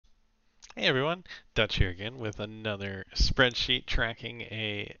Hey everyone, Dutch here again with another spreadsheet tracking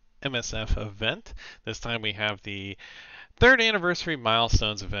a MSF event. This time we have the third anniversary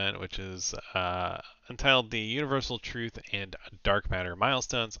milestones event, which is entitled the Universal Truth and Dark Matter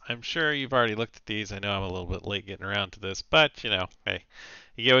milestones. I'm sure you've already looked at these. I know I'm a little bit late getting around to this, but hey,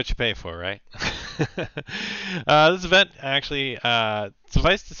 you get what you pay for, right? This event actually,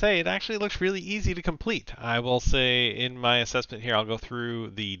 suffice to say, it actually looks really easy to complete. I will say in my assessment here, I'll go through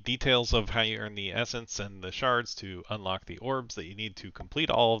the details of how you earn the essence and the shards to unlock the orbs that you need to complete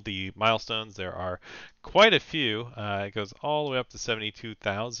all of the milestones. There are quite a few. It goes all the way up to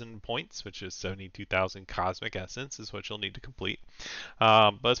 72,000 points, which is 72,000 cosmic essence is what you'll need to complete.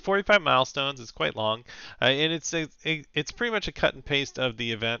 But it's 45 milestones. It's quite long, and it's pretty much a cut and paste of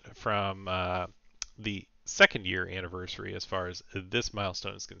the event from the second year anniversary as far as this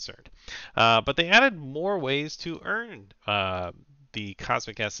milestone is concerned. But they added more ways to earn the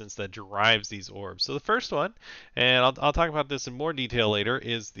cosmic essence that drives these orbs. So the first one, and I'll talk about this in more detail later,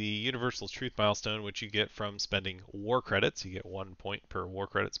 is the Universal Truth milestone, which you get from spending war credits. You get 1 point per war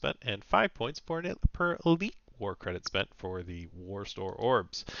credit spent and 5 points per elite war credit spent for the War Store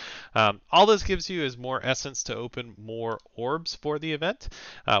orbs. All this gives you is more essence to open more orbs for the event,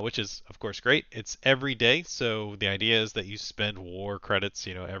 which is of course great. It's every day, so the idea is that you spend war credits,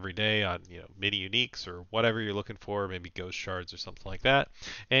 every day on mini uniques or whatever you're looking for, maybe ghost shards or something like that,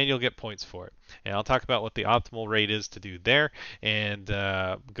 and you'll get points for it. And I'll talk about what the optimal rate is to do there, and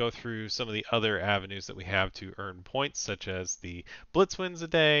go through some of the other avenues that we have to earn points, such as the blitz wins a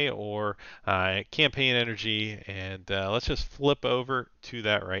day or campaign energy, and let's just flip over to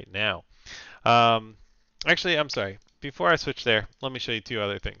that right now. Um, Actually, I'm sorry. Before I switch there, let me show you two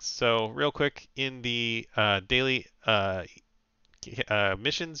other things. So, real quick, in the daily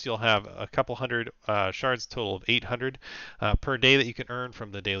missions, you'll have a couple hundred shards, total of 800 per day that you can earn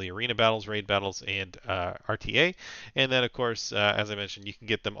from the daily arena battles, raid battles, and RTA. And then, of course, as I mentioned, you can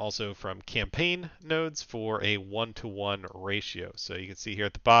get them also from campaign nodes for a 1-to-1 ratio. So you can see here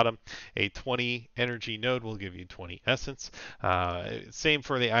at the bottom, a 20 energy node will give you 20 essence. Same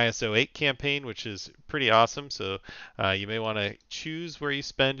for the ISO 8 campaign, which is pretty awesome. So you may want to choose where you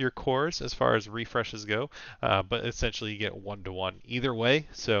spend your cores as far as refreshes go, but essentially you get 1-to-1 either way.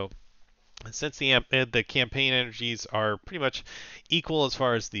 So since the campaign energies are pretty much equal as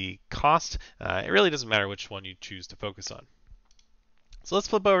far as the cost, it really doesn't matter which one you choose to focus on. So let's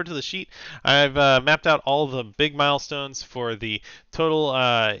flip over to the sheet. I've mapped out all of the big milestones for the total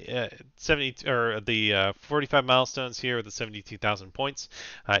 70 or the 45 milestones here with the 72,000 points.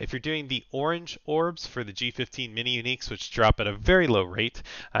 If you're doing the orange orbs for the G15 mini uniques, which drop at a very low rate,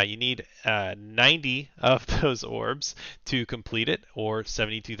 you need 90 of those orbs to complete it, or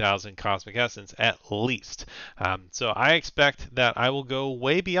 72,000 cosmic essence at least. So I expect that I will go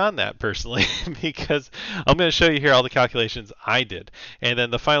way beyond that personally because I'm going to show you here all the calculations I did. And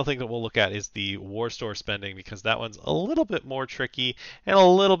then the final thing that we'll look at is the War Store spending, because that one's a little bit more tricky and a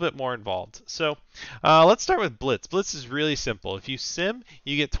little bit more involved. So let's start with Blitz. Blitz is really simple. If you sim,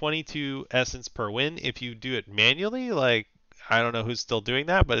 you get 22 essence per win. If you do it manually, like I don't know who's still doing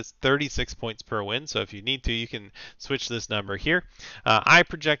that, but it's 36 points per win. So if you need to, you can switch this number here. I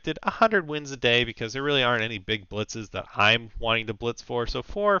projected 100 wins a day because there really aren't any big blitzes that I'm wanting to blitz for. So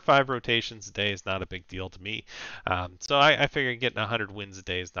 4 or 5 rotations a day is not a big deal to me. So I figure getting 100 wins a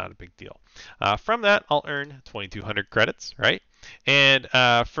day is not a big deal. From that, I'll earn 2,200 credits, right? And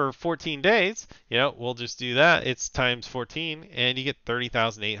for 14 days, we'll just do that. It's times 14, and you get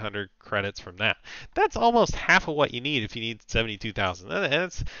 30,800 credits from that. That's almost half of what you need if you need 72,000.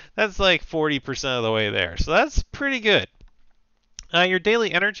 That's like 40% of the way there. So that's pretty good. Your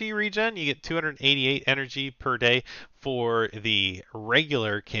daily energy regen, you get 288 energy per day for the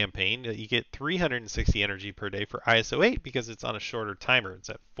regular campaign. You get 360 energy per day for ISO 8 because it's on a shorter timer. It's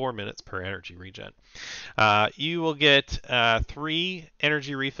at 4 minutes per energy regen. You will get 3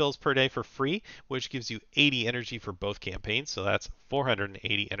 energy refills per day for free, which gives you 80 energy for both campaigns. So that's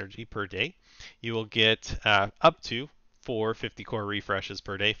 480 energy per day. You will get up to 450 core refreshes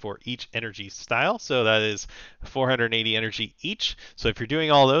per day for each energy style. So that is 480 energy each. So if you're doing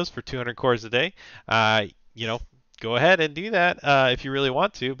all those for 200 cores a day, go ahead and do that if you really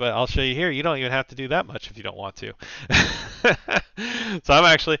want to, but I'll show you here. You don't even have to do that much if you don't want to. So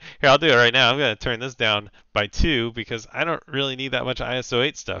I'll do it right now. I'm going to turn this down by 2 because I don't really need that much ISO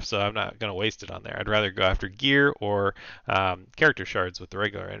 8 stuff, so I'm not going to waste it on there. I'd rather go after gear or character shards with the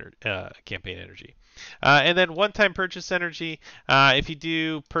regular campaign energy. And then one-time purchase energy, if you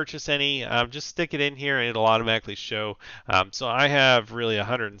do purchase any, just stick it in here and it'll automatically show. So I have really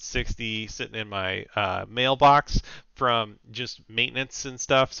 160 sitting in my mailbox from just maintenance and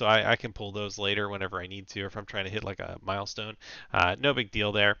stuff, so I can pull those later whenever I need to, or if I'm trying to hit like a milestone. No big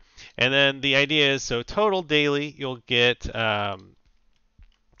deal there. And then the idea is, so total daily, you'll get you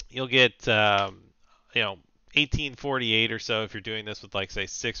know 1848 or so if you're doing this with, like, say,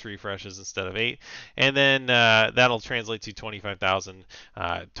 6 refreshes instead of 8, and then that'll translate to 25,000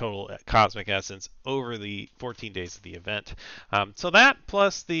 total cosmic essence over the 14 days of the event. So that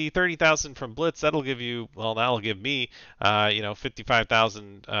plus the 30,000 from Blitz, that'll give me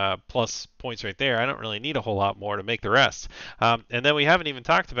 55,000 plus points right there. I don't really need a whole lot more to make the rest. And then we haven't even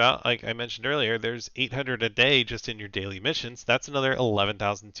talked about, like I mentioned earlier, there's 800 a day just in your daily missions. That's another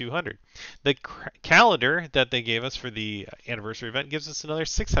 11,200. The calendar that they gave us for the anniversary event gives us another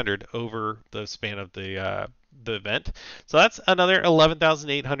 600 over the span of the event. So that's another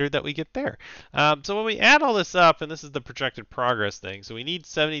 11,800 that we get there. So when we add all this up, and this is the projected progress thing, so we need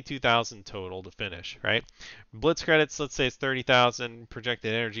 72,000 total to finish, right? Blitz credits, let's say it's 30,000.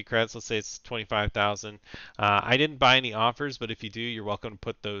 Projected energy credits, let's say it's 25,000. I didn't buy any offers, but if you do, you're welcome to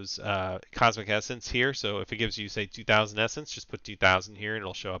put those cosmic essence here. So if it gives you, say, 2,000 essence, just put 2,000 here, and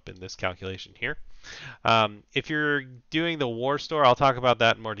it'll show up in this calculation here. If you're doing the war store, I'll talk about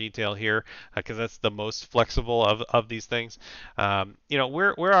that in more detail here because that's the most flexible of these things.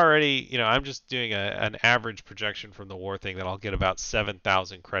 We're already, I'm just doing an average projection from the war thing that I'll get about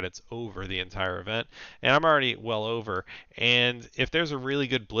 7,000 credits over the entire event, and I'm already well over. And if there's a really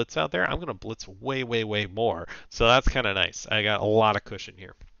good blitz out there, I'm going to blitz way, way, way more. So that's kind of nice. I got a lot of cushion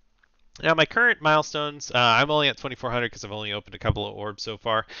here. Now, my current milestones, I'm only at 2,400 because I've only opened a couple of orbs so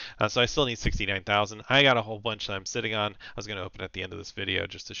far, so I still need 69,000. I got a whole bunch that I'm sitting on. I was going to open at the end of this video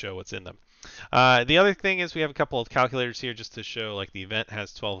just to show what's in them. The other thing is we have a couple of calculators here just to show, like, the event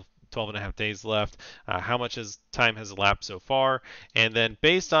has 12 and a half days left, how much time has elapsed so far, and then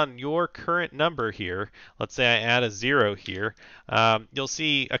based on your current number here, let's say I add a 0 here, you'll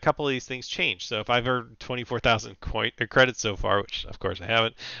see a couple of these things change. So if I've earned 24,000 credits so far, which of course I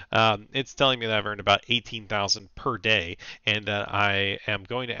haven't, it's telling me that I've earned about 18,000 per day, and that I am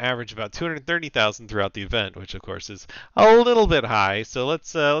going to average about 230,000 throughout the event, which of course is a little bit high. So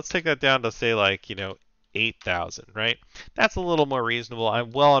let's take that down to, say, like, 8,000, right? That's a little more reasonable.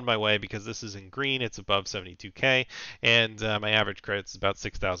 I'm well on my way because this is in green. It's above 72K, and my average credits is about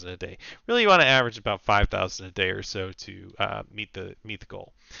 6,000 a day. Really, you want to average about 5,000 a day or so to meet the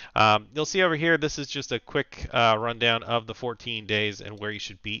goal. You'll see over here, this is just a quick rundown of the 14 days and where you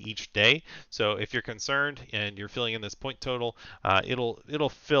should be each day. So if you're concerned and you're filling in this point total, it'll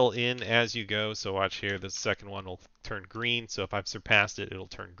fill in as you go. So watch here, the second one will turn green. So if I've surpassed it, it'll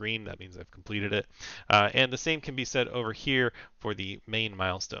turn green. That means I've completed it. And the same can be said over here for the main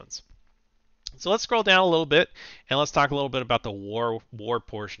milestones. So let's scroll down a little bit and let's talk a little bit about the war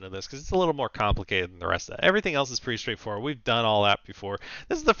portion of this, because it's a little more complicated than the rest of that. Everything else is pretty straightforward. We've done all that before.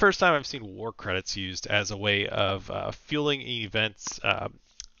 This is the first time I've seen war credits used as a way of fueling events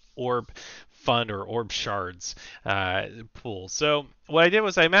orb fund or orb shards pool. So what I did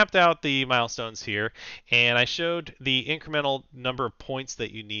was I mapped out the milestones here, and I showed the incremental number of points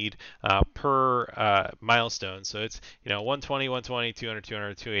that you need per milestone. So it's 120, 120, 200,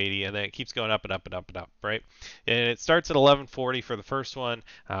 200, 280, and then it keeps going up and up and up and up, right? And it starts at 1140 for the first one,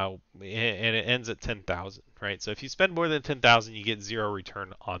 and it ends at 10,000. Right, so if you spend more than 10,000, you get 0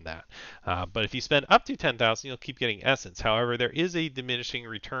 return on that. But if you spend up to 10,000, you'll keep getting essence. However, there is a diminishing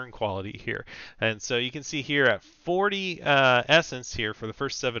return quality here, and so you can see here at 40 essence here for the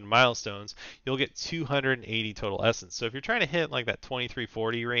first 7 milestones, you'll get 280 total essence. So if you're trying to hit like that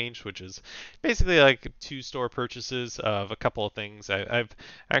 2340 range, which is basically like 2 store purchases of a couple of things, I've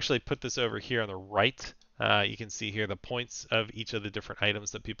actually put this over here on the right. You can see here the points of each of the different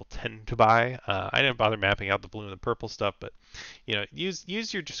items that people tend to buy. I didn't bother mapping out the blue and the purple stuff, but use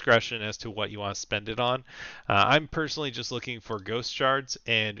your discretion as to what you want to spend it on. I'm personally just looking for ghost shards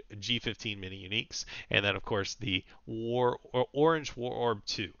and G15 mini uniques, and then of course the orange war orb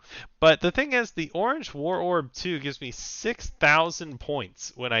 2. But the thing is, the orange war orb 2 gives me 6,000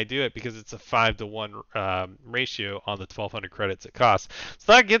 points when I do it because it's a 5-to-1 ratio on the 1,200 credits it costs.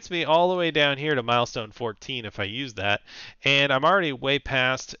 So that gets me all the way down here to milestone 14 if I use that, and I'm already way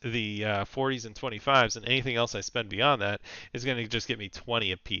past the 40s and 25s, and anything else I spend beyond that is going to just get me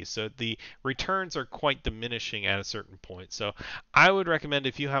 20 apiece. So the returns are quite diminishing at a certain point. So I would recommend,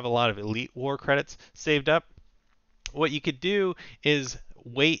 if you have a lot of elite war credits saved up, what you could do is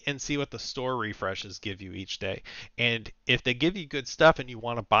wait and see what the store refreshes give you each day. And if they give you good stuff and you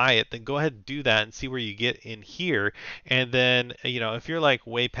want to buy it, then go ahead and do that and see where you get in here. And then, if you're like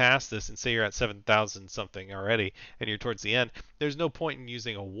way past this and say you're at 7,000 something already and you're towards the end, there's no point in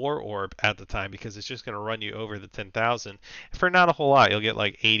using a war orb at the time because it's just going to run you over the 10,000 for not a whole lot. You'll get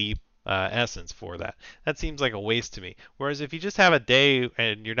like 80 essence for that. That seems like a waste to me. Whereas if you just have a day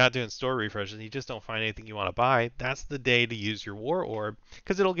and you're not doing store refreshes and you just don't find anything you want to buy, that's the day to use your war orb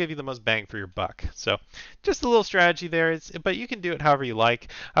because it'll give you the most bang for your buck. So just a little strategy there, but you can do it however you like.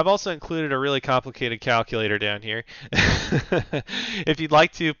 I've also included a really complicated calculator down here. If you'd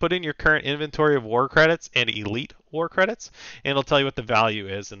like to put in your current inventory of war credits and elite war credits, and it'll tell you what the value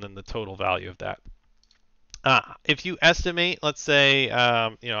is and then the total value of that. If you estimate, let's say,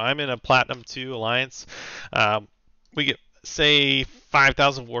 I'm in a Platinum 2 Alliance, we get, say,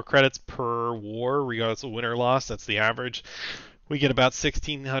 5,000 war credits per war, regardless of win or loss. That's the average. We get about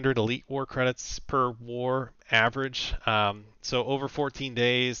 1,600 elite war credits per war average. So over 14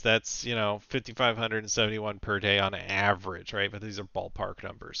 days, that's 5,571 per day on average, right? But these are ballpark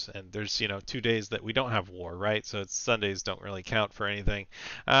numbers, and there's 2 days that we don't have war, right? So it's Sundays don't really count for anything.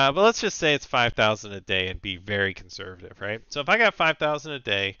 But let's just say it's 5,000 a day and be very conservative, right? So if I got 5,000 a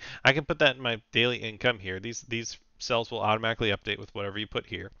day, I can put that in my daily income here. These cells will automatically update with whatever you put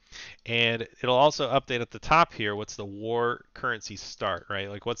here. And it'll also update at the top here what's the war currency start, right?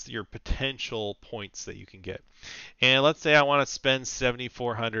 Like what's your potential points that you can get. And let's say I want to spend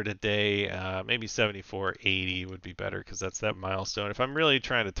 7,400 a day, maybe 7,480 would be better because that's that milestone. If I'm really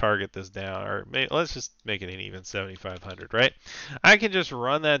trying to target this down, or let's just make it an even 7,500, right? I can just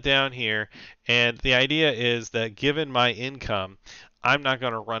run that down here, and the idea is that given my income, I'm not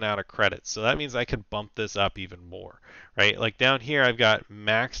going to run out of credits. So that means I could bump this up even more, right? Like down here, I've got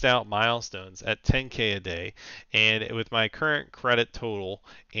maxed out milestones at 10K a day. And with my current credit total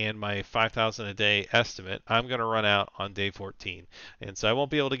and my 5,000 a day estimate, I'm going to run out on day 14. And so I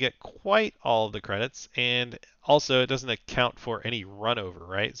won't be able to get quite all of the credits. And also, it doesn't account for any run over,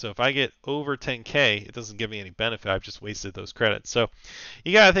 right? So if I get over 10K, it doesn't give me any benefit. I've just wasted those credits. So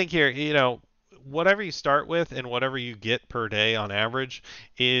you got to think here, whatever you start with and whatever you get per day on average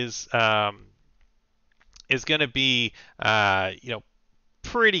is going to be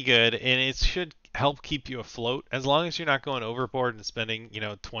pretty good, and it should help keep you afloat as long as you're not going overboard and spending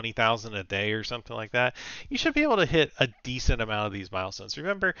 20,000 a day or something like that. You should be able to hit a decent amount of these milestones.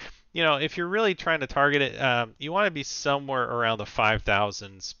 Remember, if you're really trying to target it, you want to be somewhere around the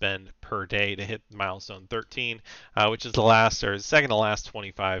 5,000 spend per day to hit milestone 13, which is the last or second to last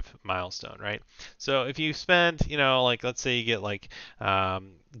 25 milestone, right? So if you spend, like let's say you get like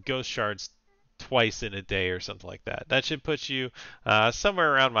ghost shards twice in a day or something like that. That should put you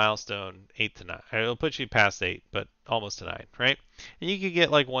somewhere around milestone 8 to 9. It'll put you past 8, but almost to 9, right? And you could get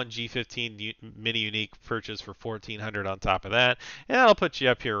like one G15 mini unique purchase for 1,400 on top of that, and that'll put you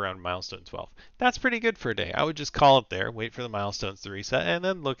up here around milestone 12. That's pretty good for a day. I would just call it there, wait for the milestones to reset, and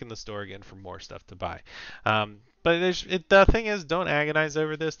then look in the store again for more stuff to buy. But the thing is, don't agonize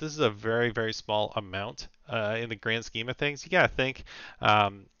over this. This is a very, very small amount in the grand scheme of things. You got to think,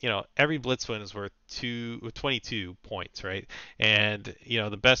 every blitz win is worth 22 points, right? And,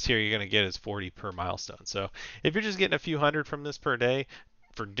 the best here you're going to get is 40 per milestone. So if you're just getting a few hundred from this per day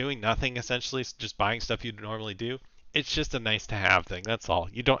for doing nothing, essentially, just buying stuff you'd normally do, it's just a nice to have thing. That's all.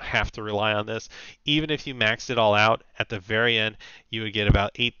 You don't have to rely on this. Even if you maxed it all out, at the very end, you would get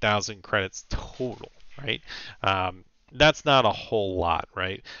about 8,000 credits total. Right? That's not a whole lot,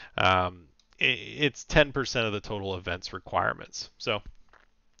 right? It's 10% of the total events requirements. So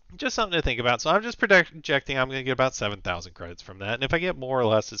just something to think about. So I'm just projecting I'm going to get about 7,000 credits from that. And if I get more or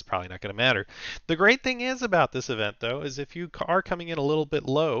less, it's probably not going to matter. The great thing is about this event, though, is if you are coming in a little bit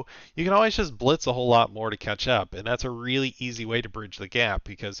low, you can always just blitz a whole lot more to catch up. And that's a really easy way to bridge the gap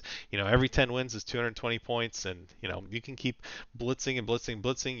because, every 10 wins is 220 points. And, you can keep blitzing and blitzing and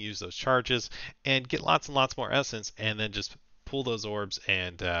blitzing, use those charges, and get lots and lots more essence, and then just pull those orbs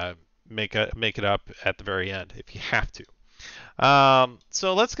and make it up at the very end if you have to.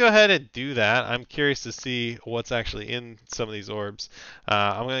 So let's go ahead and do that. I'm curious to see what's actually in some of these orbs.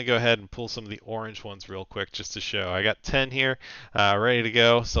 I'm going to go ahead and pull some of the orange ones real quick just to show. I got 10 here ready to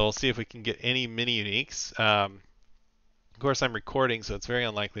go, so we'll see if we can get any mini uniques. Of course, I'm recording, so it's very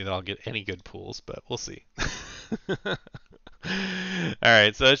unlikely that I'll get any good pulls, but we'll see.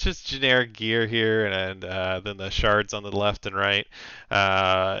 Alright, so it's just generic gear here, and then the shards on the left and right.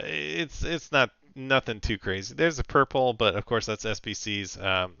 It's not Nothing too crazy. There's a purple, but of course that's SBCs.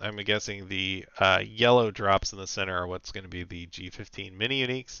 I'm guessing the yellow drops in the center are what's going to be the G15 mini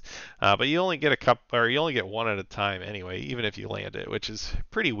uniques. But you only get a cup, or you only get one at a time anyway, even if you land it, which is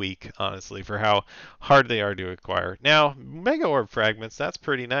pretty weak, honestly, for how hard they are to acquire. Now, Mega Orb fragments, that's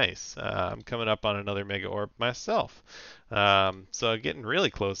pretty nice. I'm coming up on another Mega Orb myself. So getting really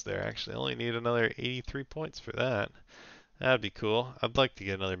close there, actually. I only need another 83 points for that. That'd be cool. I'd like to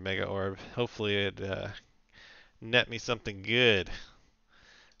get another Mega Orb. Hopefully it'd net me something good.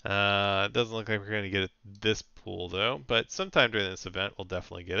 It doesn't look like we're going to get it this pool though, but sometime during this event we'll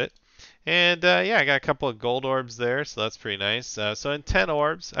definitely get it. And yeah, I got a couple of gold orbs there, so that's pretty nice. So in 10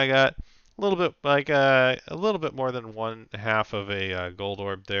 orbs, I got a little bit like a little bit more than one half of a gold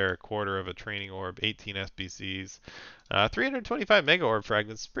orb there, a quarter of a training orb, 18 SBCs, 325 mega orb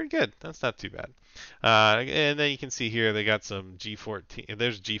fragments. Pretty good. That's not too bad. And then you can see here they got some G14.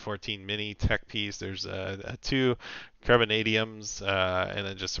 There's G14 mini tech piece. There's two carbonadiums, and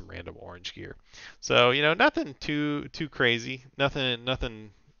then just some random orange gear. So nothing too crazy. Nothing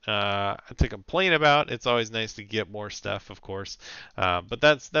to complain about. It's always nice to get more stuff, of course, but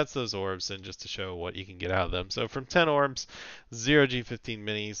that's those orbs, and just to show what you can get out of them. So from 10 orbs, 0 G15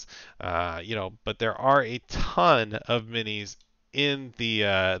 minis, but there are a ton of minis in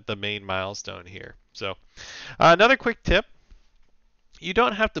the main milestone here. So another quick tip: you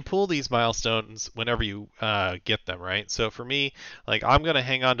don't have to pull these milestones whenever you get them, right? So for me, like I'm going to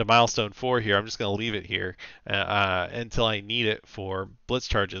hang on to milestone 4 here. I'm just going to leave it here until I need it for blitz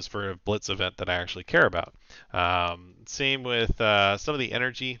charges for a blitz event that I actually care about. Same with some of the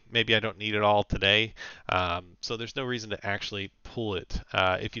energy. Maybe I don't need it all today. So there's no reason to actually pull it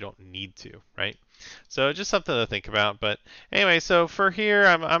if you don't need to, right? So just something to think about. But anyway, so for here,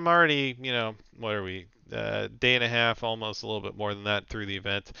 I'm already, what are we? Day and a half, almost a little bit more than that through the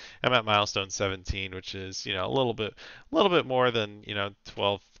event. I'm at milestone 17, which is a little bit more than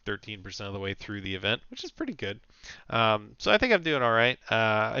 12, 13% of the way through the event, which is pretty good. So I think I'm doing all right.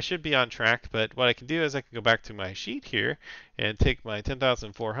 I should be on track, but what I can do is I can go back to my sheet here and take my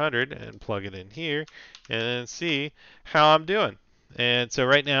 10,400 and plug it in here and see how I'm doing. And so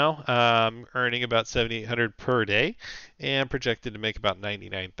right now, I'm earning about 7,800 per day and projected to make about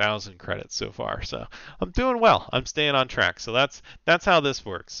 99,000 credits so far. So I'm doing well. I'm staying on track. So that's how this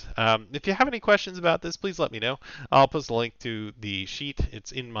works. If you have any questions about this, please let me know. I'll post a link to the sheet.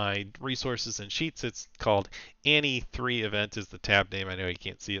 It's in my resources and sheets. It's called Annie 3 event is the tab name. I know you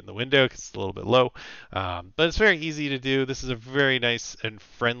can't see it in the window because it's a little bit low, but it's very easy to do. This is a very nice and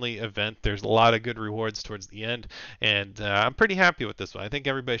friendly event. There's a lot of good rewards towards the end, and I'm pretty happy with this one. I think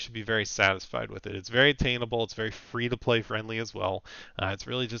everybody should be very satisfied with it. It's very attainable. It's very free to play friendly as well. It's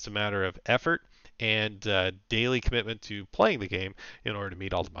really just a matter of effort and daily commitment to playing the game in order to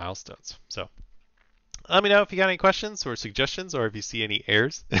meet all the milestones. So let me know if you got any questions or suggestions, or if you see any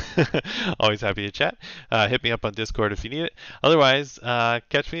errors. Always happy to chat. Hit me up on Discord if you need it. Otherwise, I'll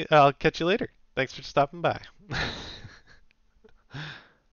catch you later. Thanks for stopping by.